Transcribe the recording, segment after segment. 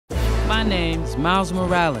My name's Miles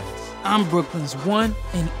Morales. I'm Brooklyn's one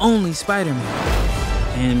and only Spider-Man.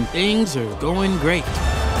 And things are going great.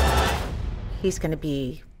 He's gonna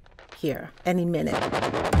be here any minute.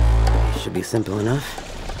 Should be simple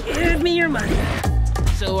enough. Give me your money.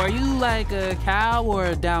 So are you like a cow or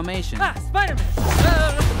a Dalmatian? Ah, Spider-Man!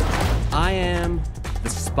 I am the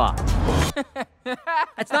Spot.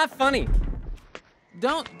 It's not funny.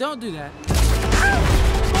 Don't do that.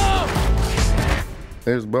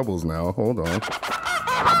 There's bubbles now. Hold on.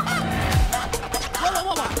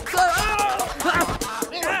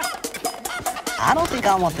 I don't think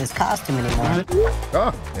I want this costume anymore.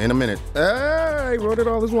 Ah, in a minute. I wrote it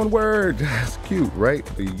all as one word. That's cute, right?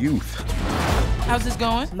 The youth. How's this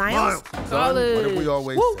going? Miles? Son, what have we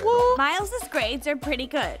always said? Miles' grades are pretty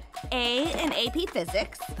good. A in AP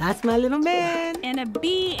Physics That's my little man. and a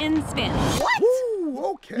B in Spanish. Ooh,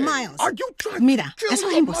 okay. Miles. Are you trying Mira, to kill eso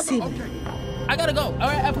es your imposible. mother? Okay. I gotta go. All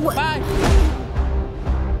right, bye.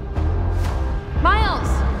 Miles!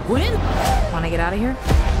 Gwen? Want to get out of here?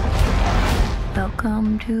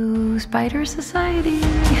 Welcome to Spider Society.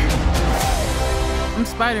 I'm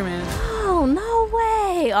Spider-Man. Oh, no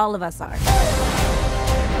way. All of us are.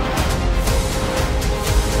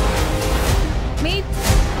 Meet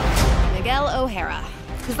Miguel O'Hara.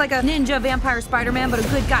 He's like a ninja vampire Spider-Man, but a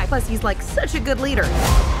good guy. Plus, he's like such a good leader.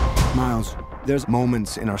 Miles, there's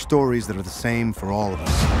moments in our stories that are the same for all of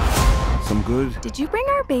us. Some good. Did you bring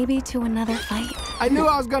our baby to another fight? I knew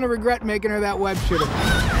I was gonna regret making her that web shooter.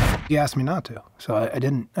 He asked me not to, so I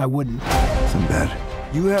didn't. I wouldn't. Some bad.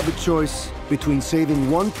 You have a choice between saving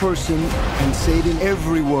one person and saving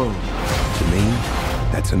every world. To me,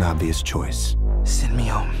 that's an obvious choice. Send me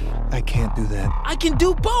home. I can't do that. I can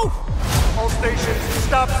do both. All stations,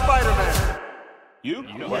 stop Spider-Man. You?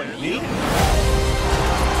 What, me?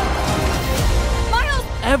 Miles!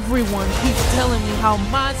 Everyone keeps telling me how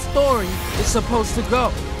my story is supposed to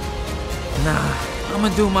go. Nah, I'm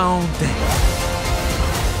gonna do my own thing.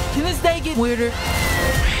 Can this day get weirder?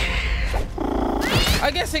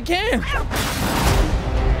 I guess it can.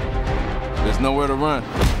 There's nowhere to run.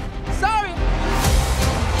 Sorry.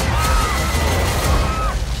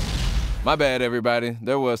 My bad, everybody.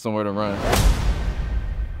 There was somewhere to run.